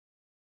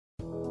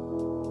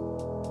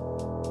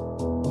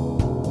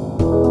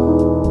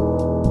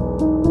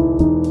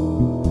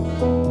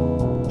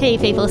Hey,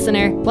 faithful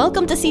listener.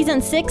 Welcome to Season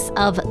 6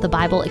 of the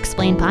Bible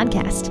Explained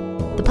podcast,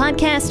 the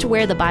podcast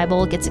where the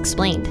Bible gets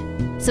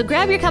explained. So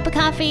grab your cup of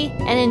coffee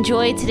and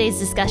enjoy today's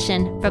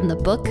discussion from the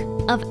book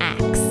of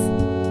Acts.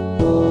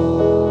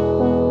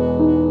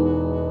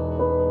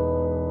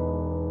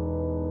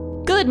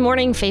 Good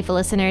morning, faithful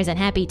listeners, and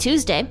happy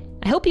Tuesday.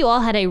 I hope you all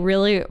had a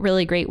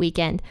really great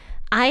weekend.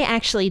 I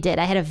actually did.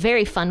 I had a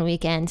very fun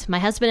weekend. My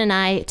husband and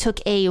I took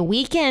a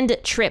weekend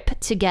trip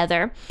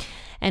together,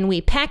 and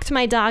we packed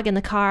my dog in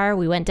the car.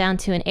 We went down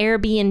to an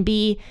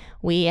Airbnb.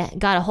 We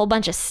got a whole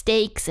bunch of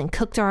steaks and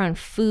cooked our own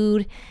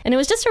food. And it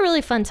was just a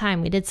really fun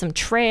time. We did some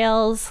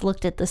trails,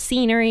 looked at the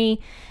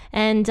scenery,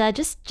 and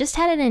just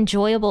had an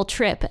enjoyable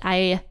trip.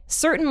 I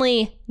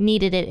certainly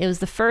needed it. It was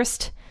the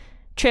first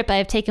trip I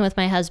have taken with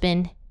my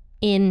husband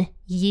in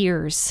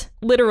years,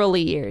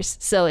 literally years.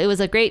 So it was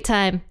a great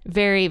time.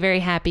 Very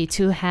happy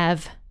to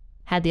have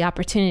had the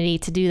opportunity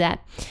to do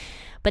that.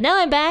 But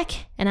now I'm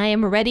back and I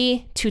am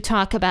ready to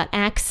talk about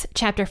Acts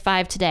chapter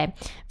 5 today,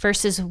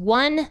 verses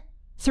 1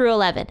 through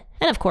 11.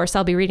 And of course,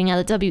 I'll be reading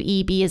out the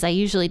WEB as I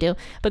usually do.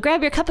 But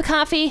grab your cup of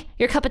coffee,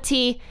 your cup of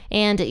tea,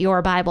 and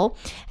your Bible,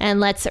 and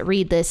let's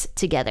read this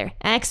together.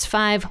 Acts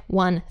 5,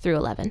 1 through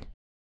 11.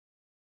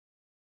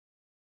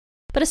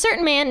 But a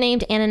certain man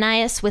named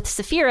Ananias with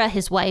Saphira,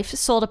 his wife,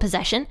 sold a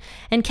possession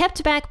and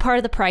kept back part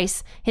of the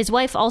price. His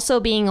wife, also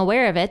being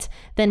aware of it,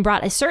 then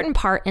brought a certain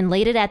part and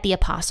laid it at the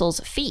apostles'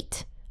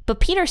 feet. But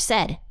Peter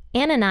said,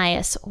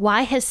 Ananias,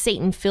 why has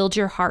Satan filled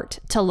your heart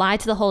to lie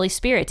to the Holy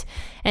Spirit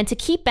and to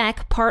keep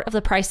back part of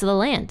the price of the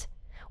land?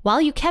 While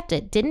you kept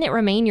it, didn't it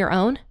remain your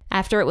own?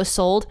 After it was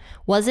sold,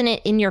 wasn't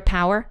it in your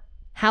power?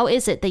 How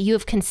is it that you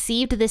have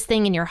conceived this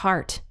thing in your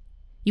heart?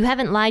 You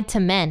haven't lied to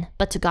men,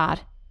 but to God.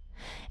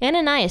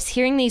 Ananias,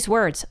 hearing these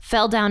words,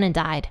 fell down and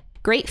died.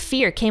 Great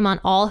fear came on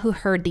all who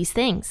heard these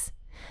things.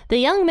 The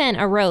young men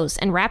arose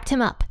and wrapped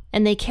him up,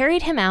 and they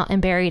carried him out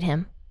and buried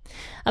him.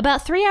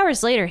 About 3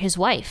 hours later, his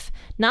wife,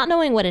 not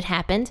knowing what had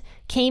happened,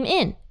 came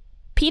in.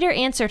 Peter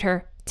answered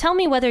her, Tell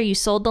me whether you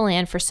sold the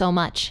land for so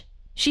much.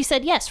 She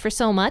said, Yes, for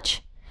so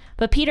much.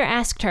 But Peter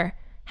asked her,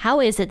 How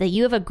is it that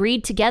you have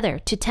agreed together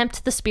to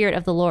tempt the Spirit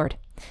of the Lord?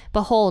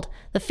 Behold,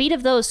 the feet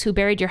of those who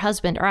buried your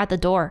husband are at the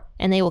door,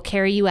 and they will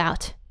carry you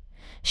out.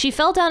 She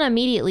fell down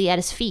immediately at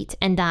his feet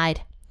and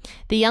died.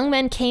 The young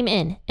men came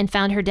in and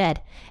found her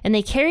dead, and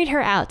they carried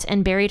her out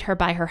and buried her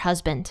by her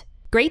husband.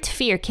 Great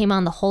fear came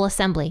on the whole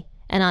assembly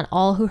and on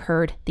all who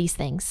heard these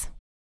things.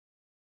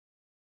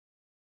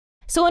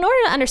 So in order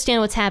to understand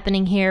what's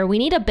happening here, we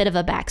need a bit of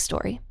a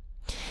backstory.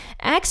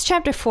 Acts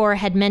chapter 4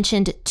 had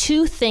mentioned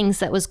two things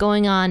that was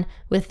going on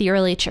with the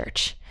early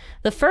church.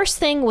 The first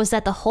thing was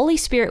that the Holy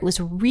Spirit was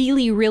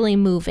really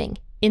moving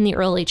in the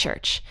early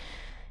church.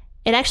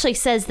 It actually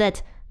says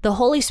that the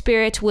Holy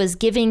Spirit was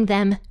giving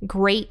them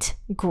great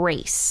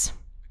grace.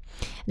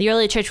 The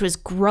early church was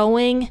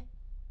growing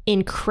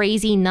in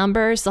crazy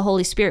numbers. The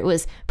Holy Spirit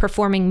was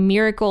performing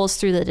miracles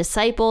through the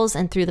disciples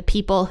and through the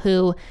people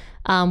who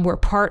were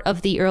part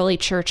of the early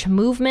church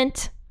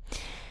movement.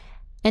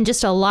 And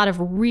just a lot of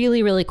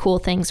really cool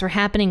things were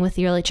happening with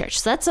the early church.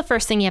 So that's the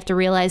first thing you have to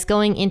realize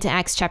going into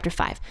Acts chapter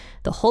 5.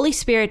 The Holy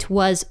Spirit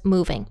was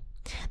moving.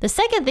 The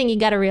second thing you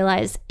got to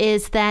realize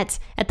is that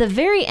at the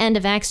very end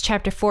of Acts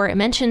chapter 4, it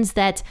mentions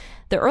that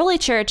the early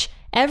church,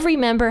 every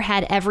member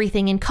had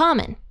everything in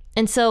common.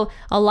 And so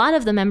a lot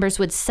of the members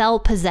would sell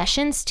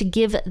possessions to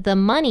give the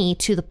money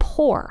to the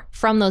poor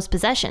from those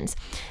possessions.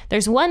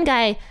 There's one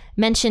guy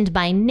mentioned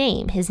by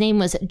name. His name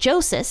was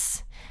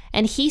Joseph,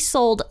 and he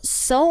sold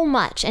so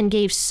much and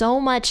gave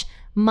so much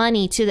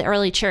money to the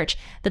early church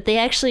that they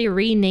actually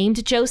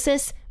renamed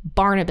Joseph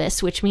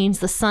Barnabas, which means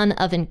the son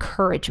of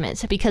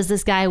encouragement, because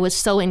this guy was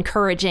so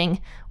encouraging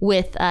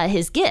with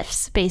his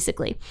gifts,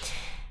 basically.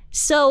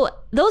 So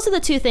those are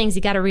the two things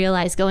you got to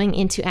realize going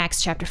into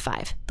Acts chapter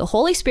 5. The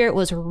Holy Spirit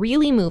was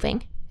really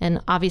moving, and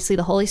obviously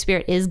the Holy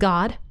Spirit is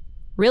God,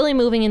 really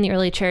moving in the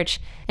early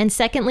church. And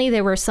secondly,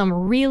 there were some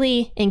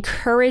really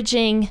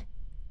encouraging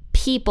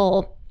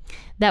people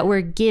that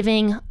were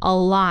giving a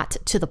lot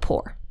to the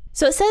poor.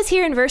 So it says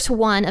here in verse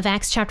 1 of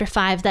Acts chapter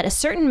 5 that a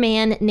certain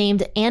man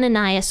named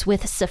Ananias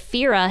with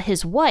Saphira,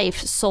 his wife,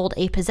 sold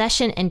a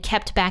possession and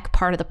kept back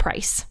part of the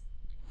price.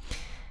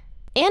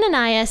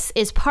 Ananias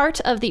is part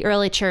of the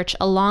early church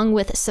along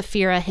with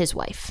Saphira, his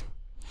wife.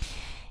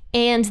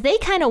 And they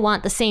kind of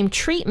want the same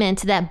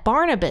treatment that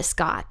Barnabas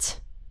got.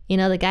 You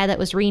know, the guy that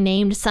was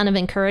renamed Son of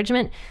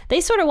Encouragement.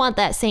 They sort of want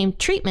that same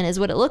treatment is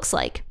what it looks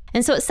like.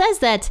 And so it says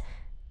that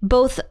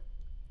both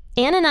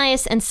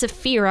Ananias and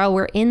Saphira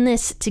were in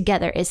this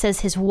together. It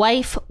says his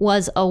wife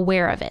was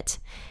aware of it.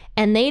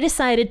 And they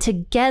decided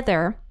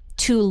together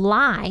to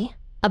lie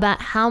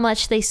about how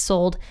much they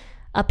sold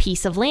a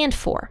piece of land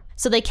for.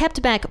 So they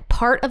kept back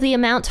part of the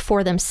amount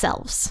for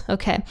themselves.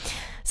 Okay.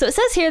 So it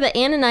says here that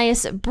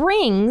Ananias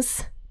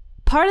brings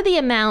part of the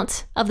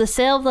amount of the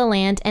sale of the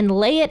land and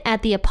lay it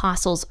at the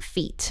apostles'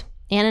 feet.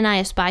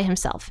 Ananias by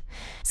himself.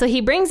 So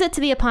he brings it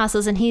to the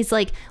apostles and he's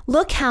like,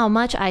 look how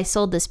much I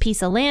sold this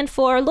piece of land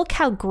for. Look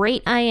how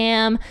great I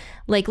am.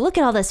 Like, look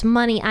at all this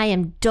money I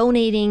am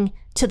donating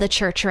to the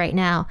church right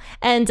now.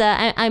 And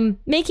I'm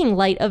making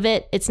light of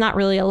it. It's not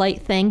really a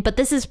light thing, but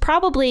this is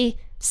probably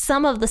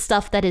some of the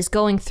stuff that is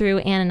going through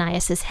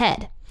Ananias's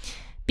head,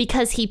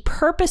 because he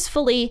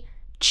purposefully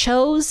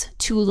chose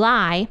to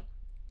lie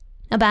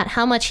about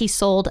how much he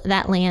sold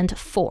that land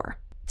for.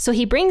 So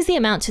he brings the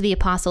amount to the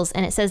apostles,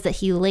 and it says that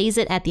he lays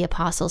it at the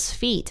apostles'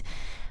 feet.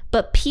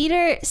 But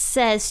Peter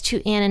says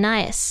to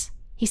Ananias,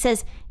 he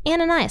says,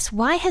 Ananias,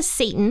 why has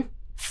Satan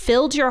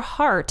filled your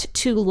heart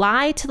to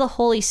lie to the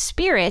Holy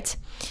Spirit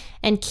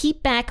and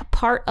keep back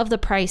part of the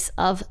price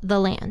of the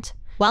land?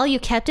 While you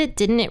kept it,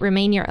 didn't it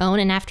remain your own?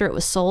 And after it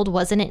was sold,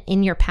 wasn't it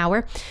in your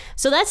power?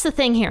 So that's the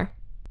thing here.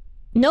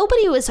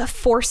 Nobody was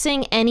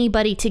forcing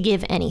anybody to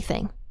give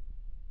anything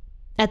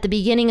at the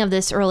beginning of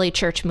this early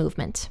church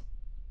movement.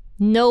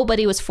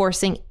 Nobody was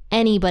forcing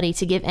anybody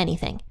to give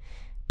anything.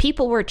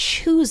 People were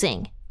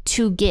choosing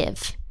to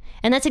give.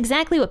 And that's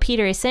exactly what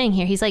Peter is saying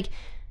here. He's like,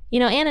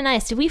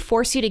 Ananias, did we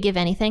force you to give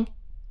anything?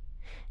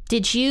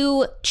 Did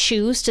you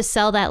choose to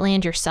sell that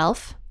land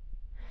yourself?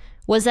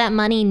 Was that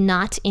money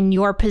not in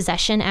your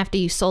possession after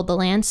you sold the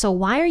land? So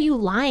why are you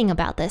lying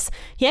about this?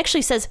 He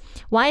actually says,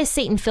 why has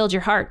Satan filled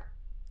your heart?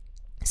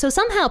 So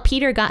somehow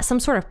Peter got some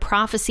sort of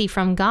prophecy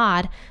from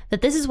God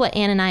that this is what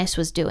Ananias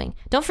was doing.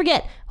 Don't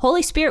forget,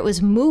 Holy Spirit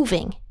was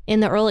moving in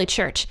the early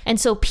church. And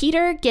so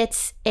Peter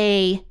gets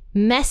a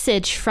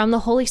message from the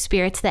Holy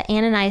Spirit that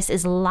Ananias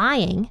is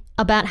lying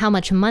about how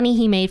much money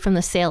he made from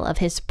the sale of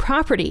his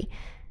property.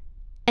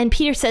 And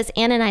Peter says,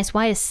 Ananias,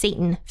 why has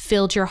Satan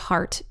filled your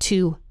heart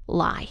to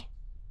lie?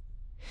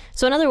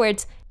 So in other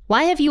words,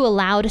 why have you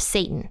allowed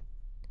Satan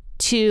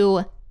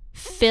to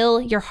fill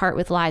your heart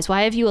with lies?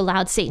 Why have you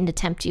allowed Satan to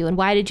tempt you? And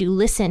why did you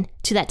listen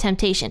to that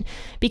temptation?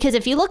 Because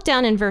if you look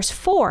down in verse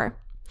 4,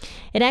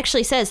 it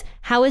actually says,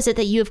 how is it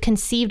that you have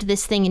conceived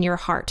this thing in your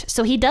heart?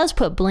 So he does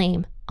put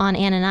blame on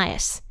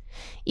Ananias.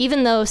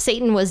 Even though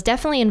Satan was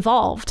definitely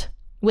involved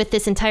with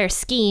this entire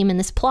scheme and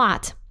this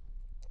plot,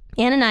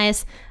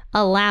 Ananias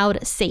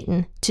allowed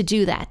Satan to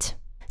do that.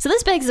 So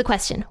this begs the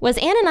question, was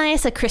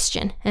Ananias a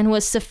Christian and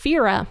was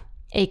Saphira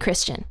a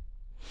Christian?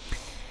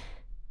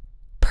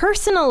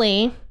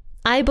 Personally,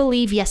 I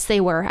believe, yes, they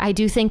were. I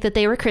do think that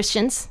they were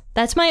Christians.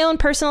 That's my own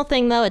personal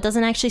thing, though. It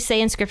doesn't actually say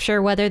in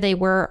Scripture whether they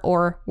were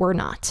or were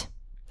not.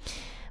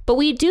 But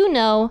we do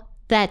know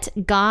that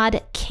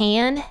God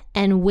can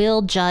and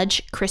will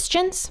judge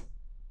Christians.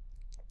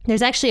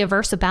 There's actually a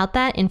verse about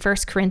that in 1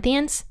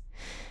 Corinthians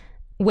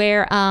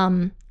where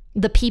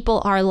the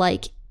people are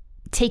like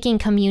taking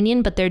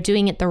communion, but they're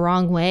doing it the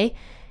wrong way.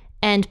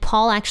 And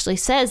Paul actually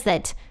says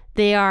that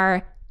they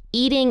are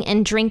eating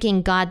and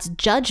drinking God's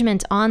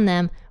judgment on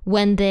them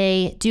when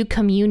they do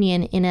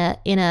communion in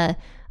a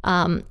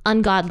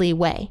ungodly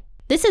way.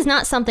 This is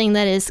not something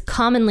that is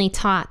commonly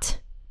taught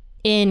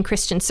in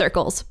Christian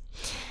circles.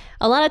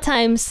 A lot of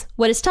times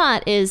what is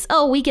taught is,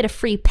 we get a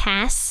free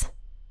pass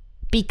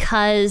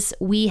because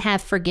we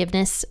have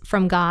forgiveness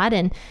from God,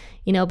 and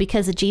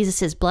because of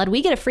Jesus' blood,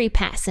 we get a free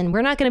pass and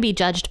we're not going to be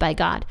judged by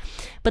God.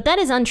 But that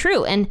is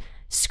untrue. And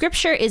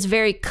Scripture is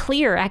very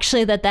clear,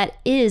 actually, that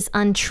is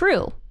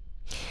untrue.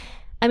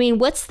 I mean,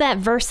 what's that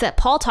verse that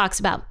Paul talks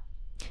about?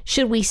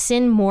 Should we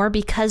sin more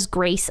because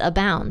grace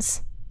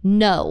abounds?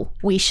 No,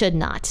 we should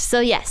not. So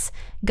yes,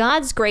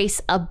 God's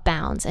grace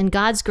abounds and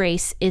God's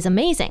grace is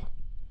amazing.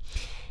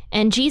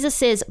 And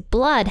Jesus'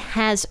 blood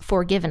has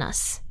forgiven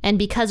us. And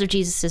because of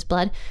Jesus'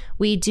 blood,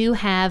 we do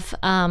have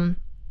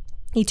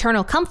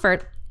eternal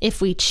comfort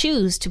if we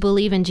choose to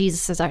believe in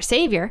Jesus as our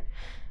Savior.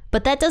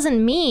 But that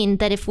doesn't mean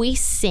that if we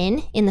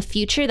sin in the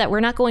future that we're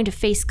not going to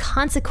face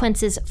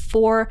consequences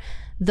for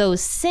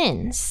those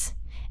sins.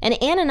 And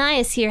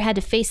Ananias here had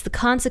to face the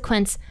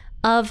consequence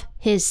of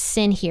his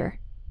sin here.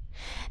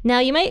 Now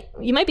you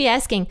might be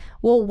asking,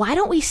 well, why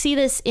don't we see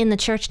this in the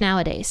church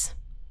nowadays?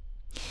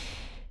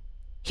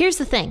 Here's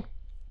the thing.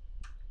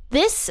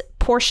 This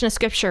portion of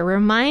Scripture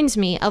reminds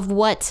me of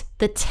what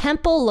the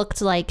temple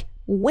looked like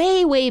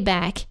way, way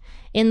back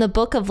in the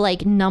book of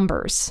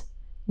Numbers,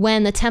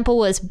 when the temple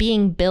was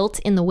being built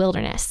in the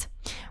wilderness.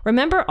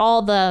 Remember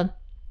all the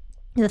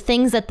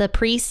things that the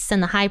priests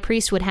and the high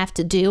priest would have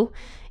to do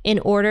in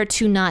order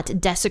to not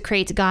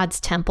desecrate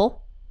God's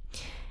temple?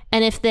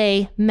 And if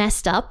they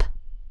messed up,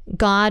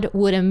 God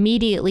would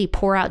immediately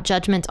pour out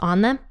judgment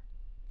on them.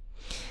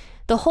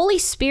 The Holy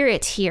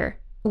Spirit here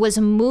was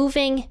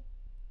moving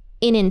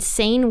in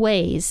insane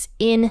ways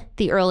in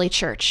the early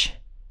church.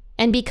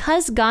 And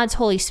because God's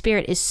Holy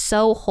Spirit is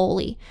so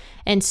holy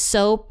and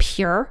so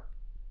pure,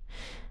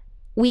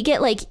 we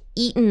get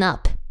eaten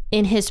up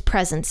in his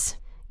presence.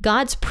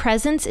 God's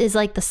presence is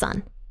like the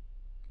sun.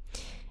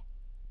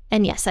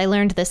 And yes, I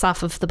learned this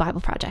off of the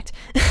Bible Project.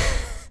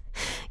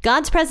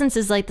 God's presence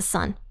is like the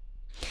sun.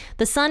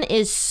 The sun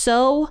is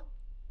so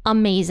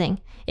amazing.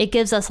 It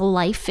gives us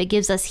life. It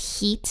gives us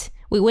heat.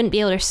 We wouldn't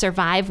be able to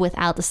survive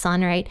without the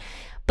sun, right?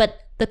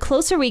 But the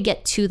closer we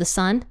get to the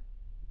sun,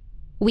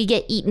 we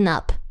get eaten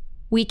up.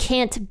 We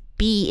can't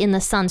be in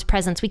the sun's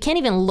presence. We can't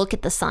even look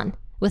at the sun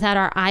without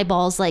our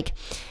eyeballs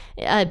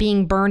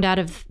being burned out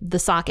of the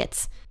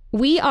sockets.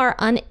 we are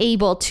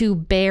unable to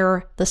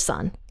bear the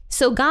Son.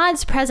 So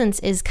God's presence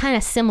is kind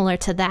of similar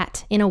to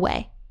that in a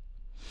way.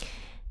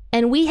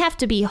 And we have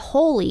to be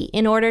holy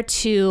in order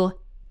to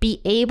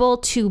be able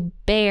to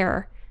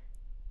bear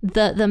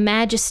the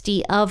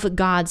majesty of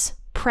God's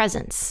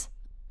presence.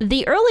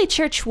 The early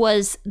church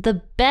was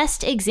the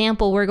best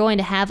example we're going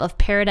to have of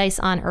paradise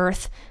on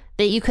earth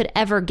that you could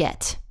ever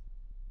get.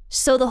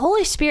 So the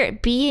Holy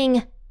Spirit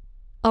being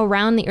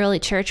around the early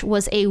church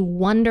was a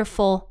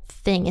wonderful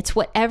thing. It's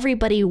what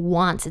everybody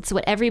wants. It's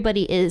what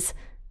everybody is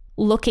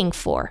looking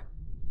for.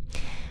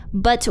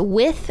 But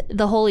with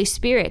the Holy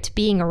Spirit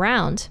being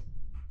around,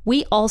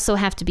 we also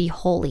have to be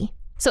holy.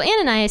 So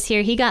Ananias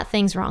here, he got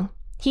things wrong.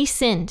 He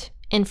sinned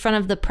in front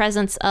of the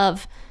presence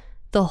of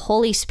the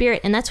Holy Spirit.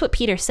 And that's what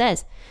Peter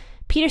says.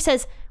 Peter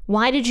says,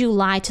 why did you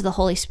lie to the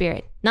Holy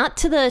Spirit? Not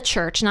to the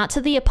church, not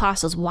to the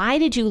apostles. Why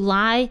did you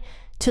lie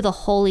to the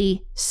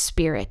Holy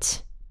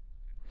Spirit?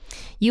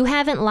 You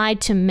haven't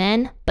lied to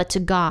men, but to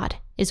God,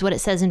 is what it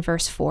says in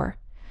verse 4.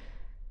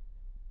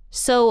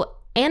 So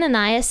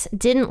Ananias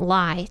didn't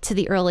lie to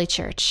the early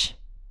church.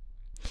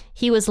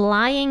 He was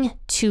lying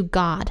to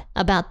God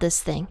about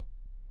this thing.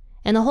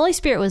 And the Holy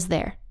Spirit was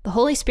there. The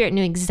Holy Spirit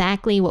knew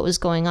exactly what was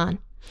going on.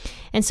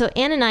 And so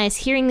Ananias,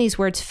 hearing these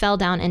words, fell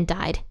down and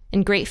died.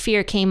 And great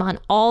fear came on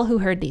all who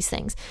heard these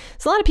things.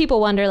 So a lot of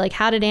people wonder, like,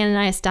 how did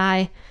Ananias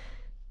die?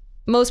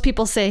 Most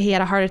people say he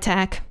had a heart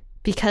attack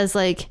because,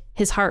 like,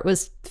 his heart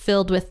was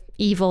filled with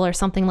evil or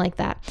something like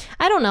that.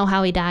 I don't know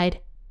how he died.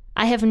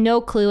 I have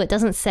no clue. It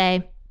doesn't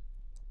say.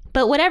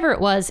 But whatever it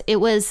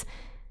was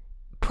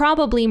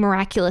probably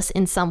miraculous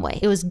in some way.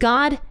 It was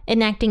God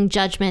enacting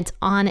judgment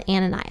on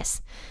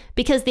Ananias,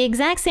 because the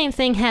exact same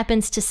thing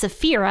happens to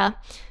Saphira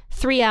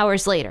 3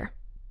 hours later.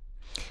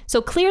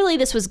 So clearly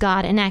this was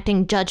God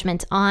enacting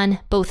judgment on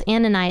both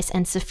Ananias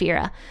and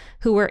Saphira,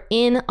 who were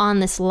in on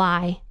this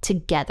lie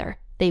together.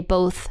 They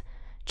both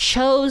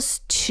chose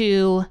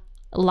to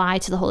lie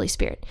to the Holy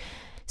Spirit.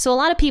 So a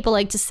lot of people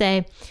like to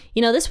say,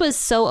 this was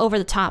so over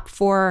the top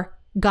for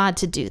God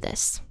to do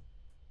this.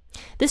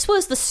 This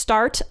was the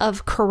start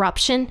of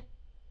corruption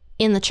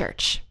in the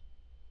church.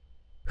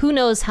 Who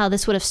knows how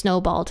this would have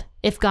snowballed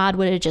if God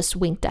would have just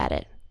winked at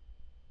it.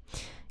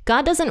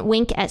 God doesn't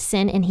wink at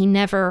sin, and he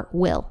never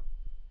will.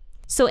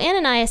 So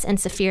Ananias and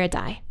Saphira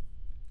die.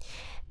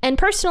 And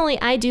personally,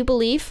 I do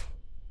believe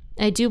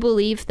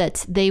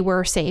that they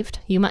were saved.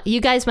 You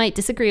guys might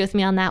disagree with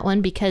me on that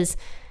one because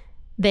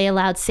they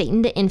allowed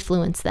Satan to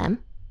influence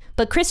them.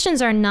 But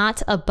Christians are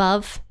not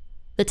above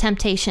the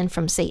temptation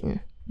from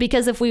Satan.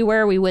 Because if we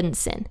were, we wouldn't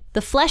sin.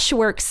 The flesh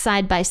works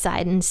side by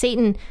side, and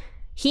Satan,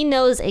 he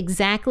knows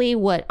exactly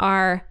what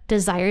our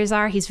desires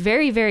are. He's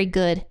very, very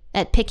good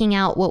at picking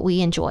out what we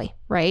enjoy,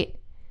 right?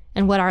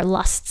 And what our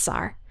lusts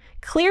are.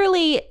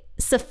 Clearly,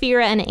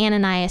 Saphira and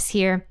Ananias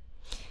here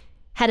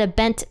had a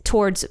bent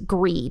towards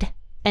greed,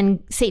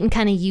 and Satan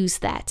kind of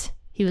used that.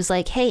 He was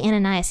like, hey,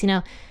 Ananias, you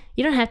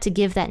don't have to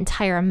give that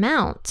entire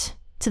amount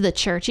to the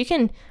church. You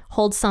can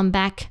hold some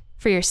back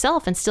for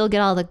yourself and still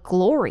get all the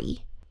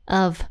glory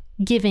of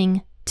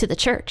giving to the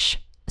church.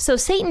 So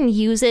Satan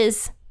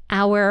uses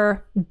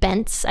our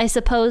bents, I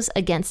suppose,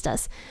 against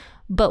us.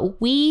 But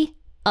we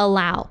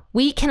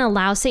can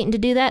allow Satan to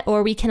do that,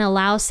 or we can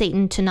allow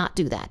Satan to not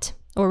do that,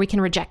 or we can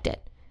reject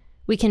it.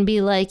 We can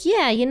be like,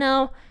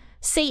 yeah,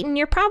 Satan,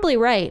 you're probably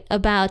right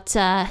about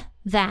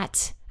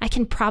that. I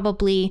can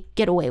probably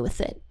get away with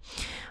it.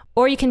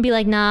 Or you can be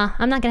like, nah,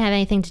 I'm not going to have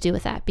anything to do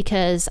with that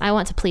because I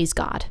want to please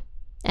God.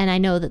 And I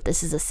know that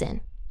this is a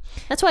sin.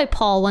 That's why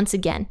Paul, once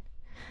again,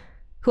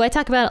 who I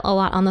talk about a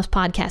lot on this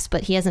podcast,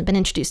 but he hasn't been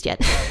introduced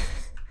yet.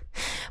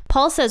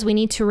 Paul says we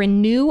need to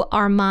renew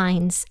our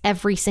minds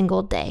every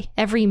single day,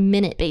 every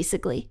minute,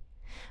 basically.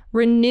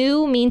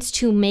 Renew means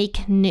to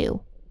make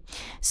new.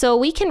 So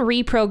we can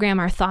reprogram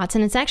our thoughts,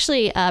 and it's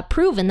actually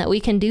proven that we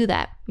can do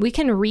that. We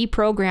can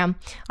reprogram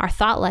our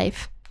thought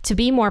life to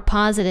be more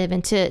positive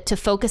and to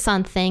focus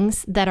on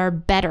things that are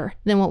better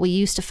than what we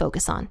used to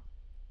focus on.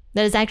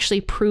 That is actually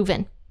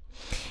proven.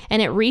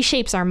 And it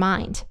reshapes our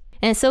mind.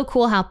 And it's so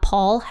cool how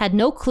Paul had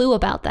no clue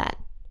about that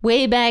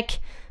way back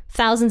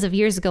thousands of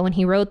years ago when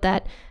he wrote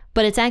that.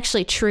 But it's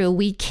actually true.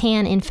 We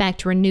can, in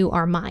fact, renew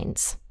our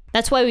minds.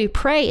 That's why we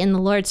pray in the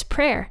Lord's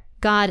Prayer.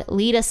 God,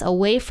 lead us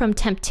away from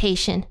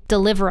temptation.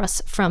 Deliver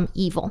us from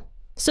evil.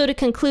 So to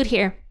conclude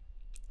here,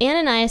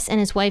 Ananias and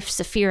his wife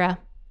Saphira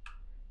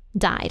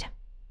died.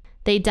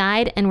 They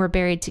died and were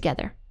buried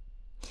together.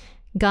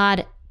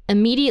 God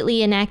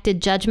immediately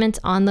enacted judgment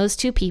on those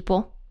two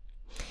people.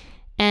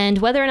 And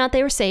whether or not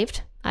they were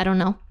saved, I don't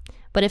know.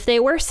 But if they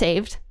were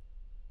saved,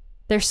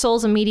 their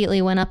souls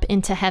immediately went up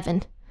into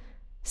heaven.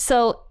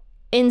 So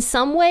in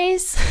some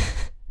ways,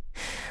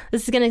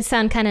 this is going to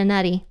sound kind of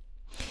nutty.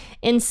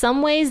 In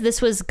some ways,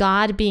 this was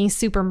God being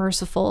super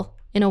merciful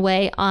in a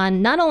way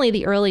on not only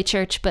the early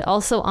church, but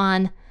also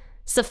on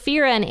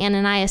Saphira and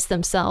Ananias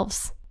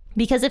themselves.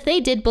 Because if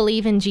they did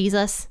believe in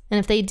Jesus, and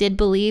if they did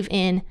believe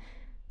in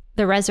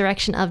the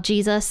resurrection of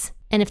Jesus,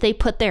 and if they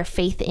put their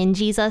faith in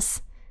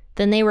Jesus,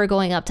 then they were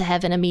going up to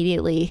heaven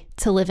immediately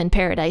to live in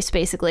paradise,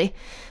 basically.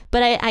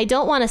 But I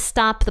don't want to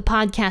stop the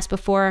podcast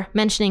before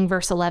mentioning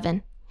verse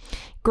 11.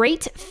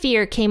 Great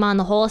fear came on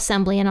the whole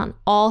assembly and on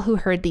all who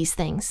heard these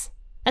things.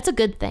 That's a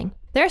good thing.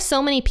 There are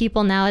so many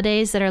people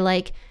nowadays that are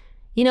like,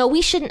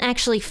 we shouldn't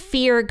actually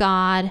fear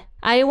God.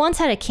 I once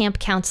had a camp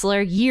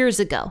counselor years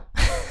ago.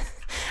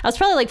 I was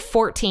probably like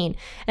 14,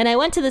 and I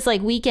went to this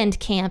like weekend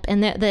camp,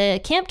 and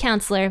the camp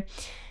counselor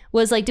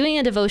was like doing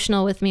a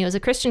devotional with me. It was a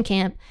Christian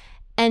camp,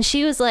 and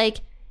she was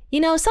like,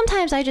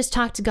 sometimes I just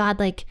talk to God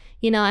like,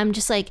 I'm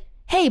just like,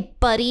 hey,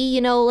 buddy,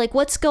 like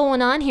what's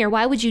going on here?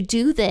 Why would you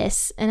do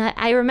this? And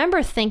I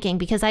remember thinking,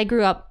 because I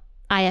grew up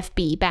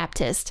IFB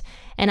Baptist,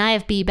 and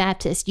IFB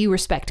Baptist, you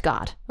respect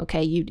God,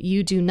 okay?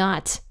 You do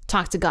not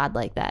talk to God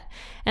like that.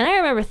 And I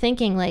remember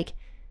thinking like,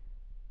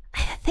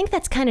 I think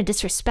that's kind of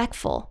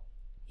disrespectful,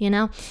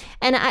 And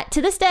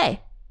to this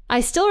day,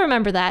 I still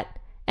remember that,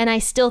 and I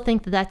still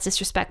think that that's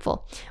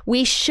disrespectful.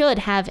 We should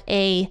have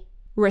a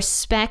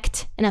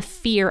respect and a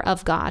fear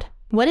of God.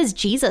 What does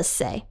Jesus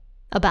say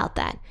about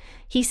that?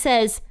 He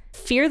says,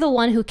 fear the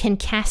one who can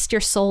cast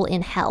your soul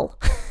in hell.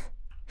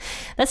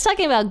 That's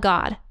talking about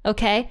God,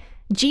 okay?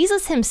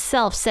 Jesus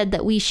himself said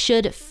that we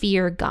should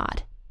fear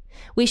God.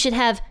 We should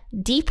have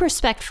deep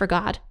respect for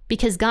God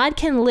because God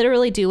can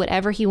literally do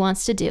whatever he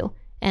wants to do.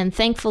 And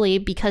thankfully,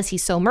 because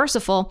he's so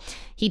merciful,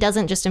 he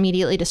doesn't just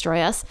immediately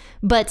destroy us,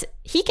 but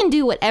he can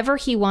do whatever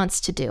he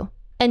wants to do.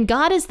 And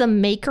God is the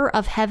maker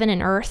of heaven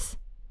and earth.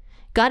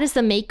 God is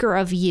the maker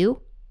of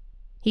you.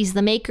 He's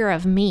the maker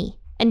of me.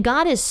 And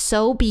God is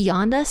so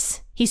beyond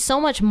us. He's so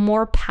much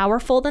more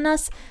powerful than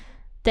us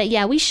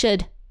that, we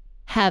should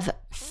have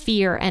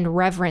fear and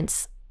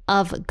reverence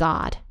of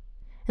God.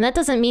 And that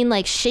doesn't mean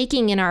like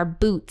shaking in our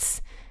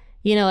boots,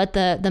 at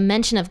the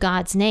mention of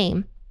God's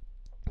name,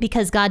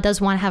 because God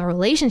does want to have a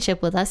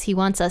relationship with us. He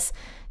wants us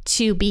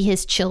to be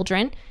his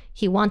children.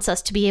 He wants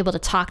us to be able to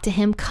talk to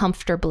him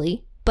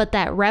comfortably. But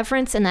that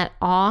reverence and that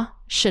awe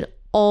should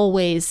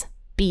always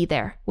be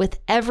there with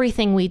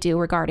everything we do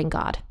regarding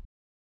God.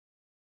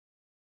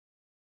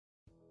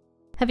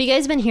 Have you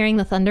guys been hearing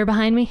the thunder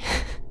behind me?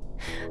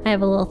 I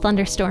have a little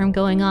thunderstorm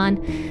going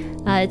on.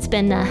 It's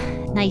been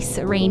a nice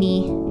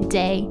rainy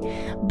day,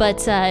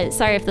 but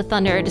sorry if the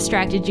thunder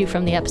distracted you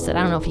from the episode.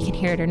 I don't know if you can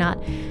hear it or not,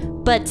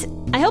 but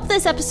I hope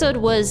this episode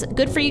was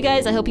good for you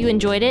guys. I hope you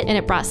enjoyed it and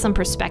it brought some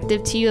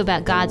perspective to you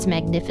about God's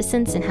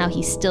magnificence and how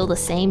he's still the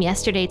same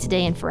yesterday,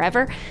 today, and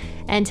forever,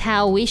 and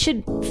how we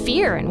should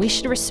fear and we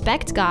should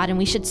respect God, and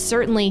we should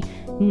certainly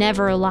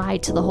never lie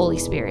to the Holy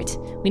Spirit.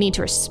 We need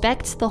to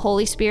respect the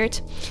Holy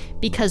Spirit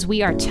because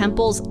we are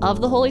temples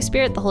of the Holy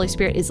Spirit. The Holy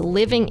Spirit is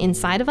living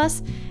inside of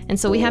us. And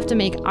so we have to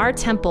make our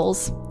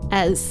temples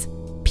as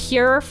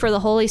pure for the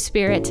Holy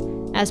Spirit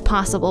as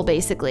possible,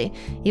 basically.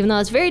 Even though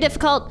it's very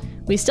difficult,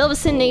 we still have a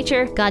sin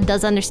nature. God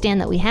does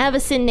understand that we have a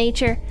sin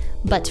nature,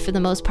 but for the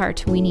most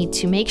part, we need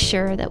to make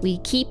sure that we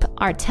keep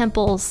our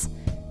temples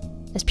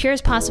as pure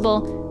as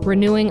possible,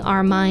 renewing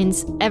our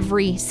minds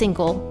every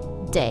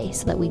single day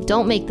so that we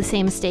don't make the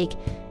same mistake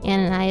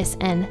Ananias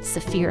and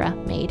Saphira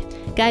made.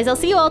 Guys, I'll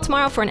see you all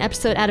tomorrow for an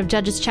episode out of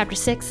Judges chapter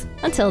 6.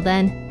 Until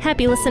then,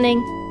 happy listening,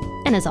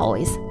 and as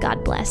always,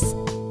 God bless.